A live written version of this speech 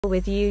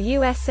with you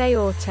USA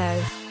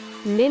Auto.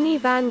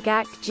 Minivan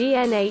Gac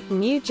GN8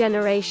 new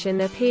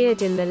generation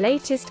appeared in the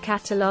latest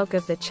catalogue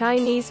of the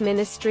Chinese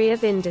Ministry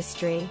of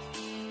Industry.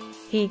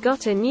 He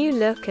got a new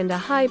look and a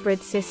hybrid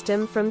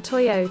system from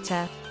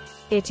Toyota.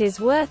 It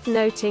is worth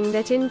noting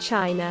that in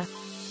China,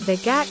 the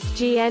Gac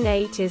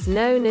GN8 is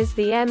known as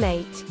the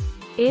M8.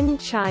 In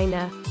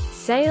China,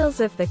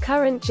 sales of the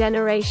current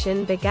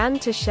generation began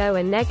to show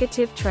a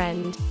negative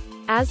trend.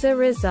 As a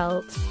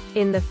result,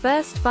 in the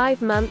first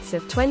 5 months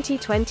of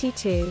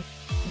 2022,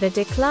 the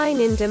decline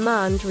in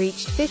demand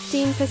reached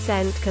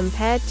 15%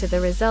 compared to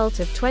the result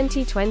of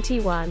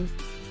 2021.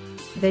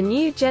 The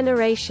new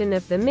generation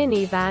of the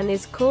minivan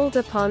is called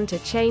upon to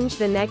change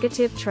the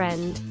negative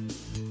trend.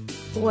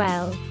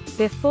 Well,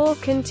 before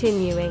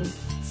continuing,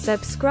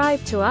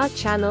 subscribe to our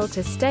channel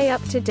to stay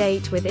up to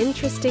date with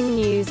interesting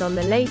news on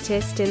the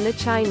latest in the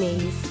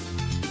Chinese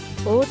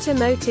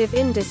automotive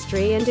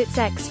industry and its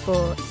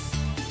exports.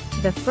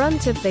 The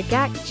front of the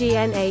Gac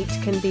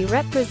GN8 can be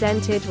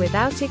represented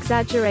without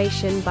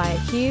exaggeration by a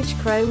huge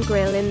chrome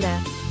grille in the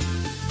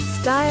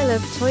style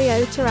of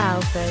Toyota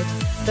Alphard,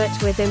 but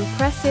with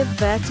impressive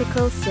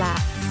vertical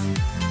slats.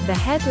 The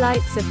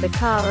headlights of the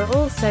car are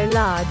also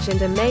large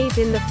and are made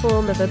in the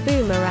form of a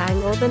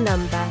boomerang or the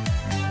number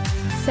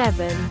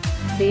 7.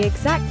 The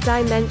exact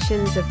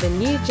dimensions of the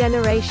new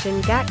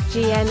generation Gac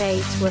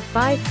GN8 were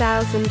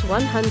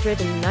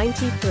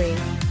 5,193,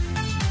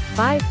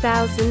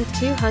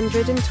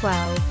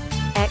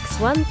 5,212, x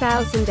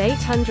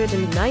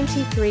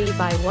 1,893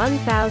 by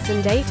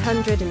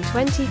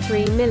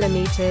 1,823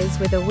 mm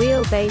with a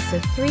wheelbase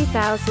of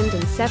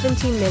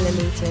 3,070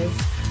 mm.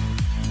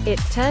 It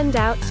turned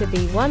out to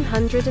be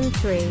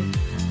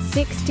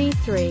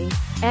 103.63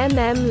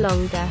 mm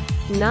longer,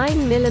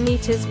 9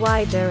 mm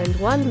wider and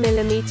 1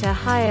 mm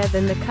higher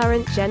than the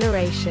current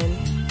generation.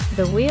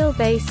 The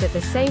wheelbase at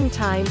the same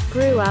time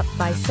grew up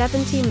by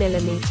 70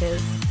 mm.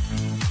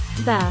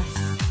 Thus,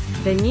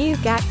 the new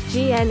Gac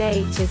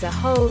GN8 as a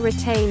whole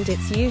retained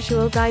its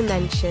usual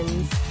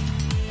dimensions.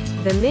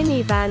 The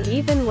minivan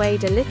even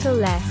weighed a little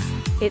less.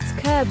 Its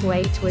curb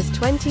weight was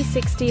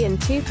 2060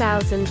 and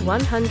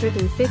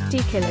 2,150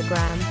 kg.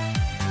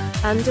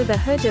 Under the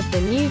hood of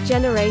the new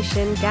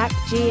generation Gac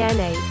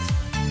GN8,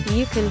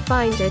 you can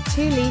find a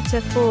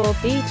 2-litre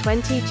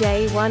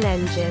 4B20J1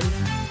 engine.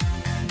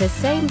 The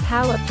same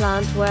power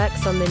plant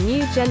works on the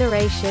new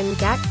generation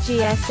Gac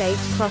GS8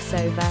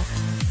 crossover.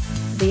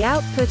 The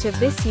output of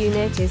this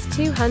unit is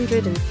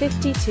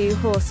 252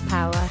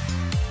 horsepower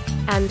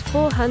and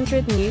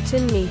 400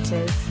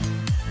 Nm.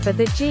 For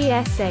the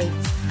GS8,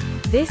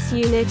 this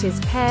unit is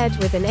paired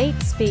with an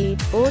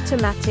 8-speed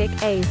automatic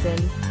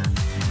ASIN.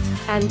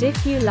 And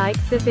if you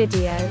liked the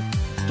video,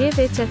 give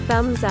it a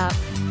thumbs up.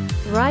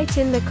 Write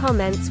in the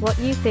comments what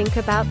you think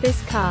about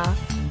this car.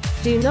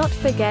 Do not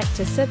forget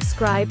to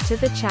subscribe to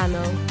the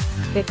channel,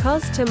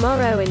 because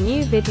tomorrow a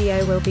new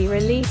video will be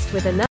released with another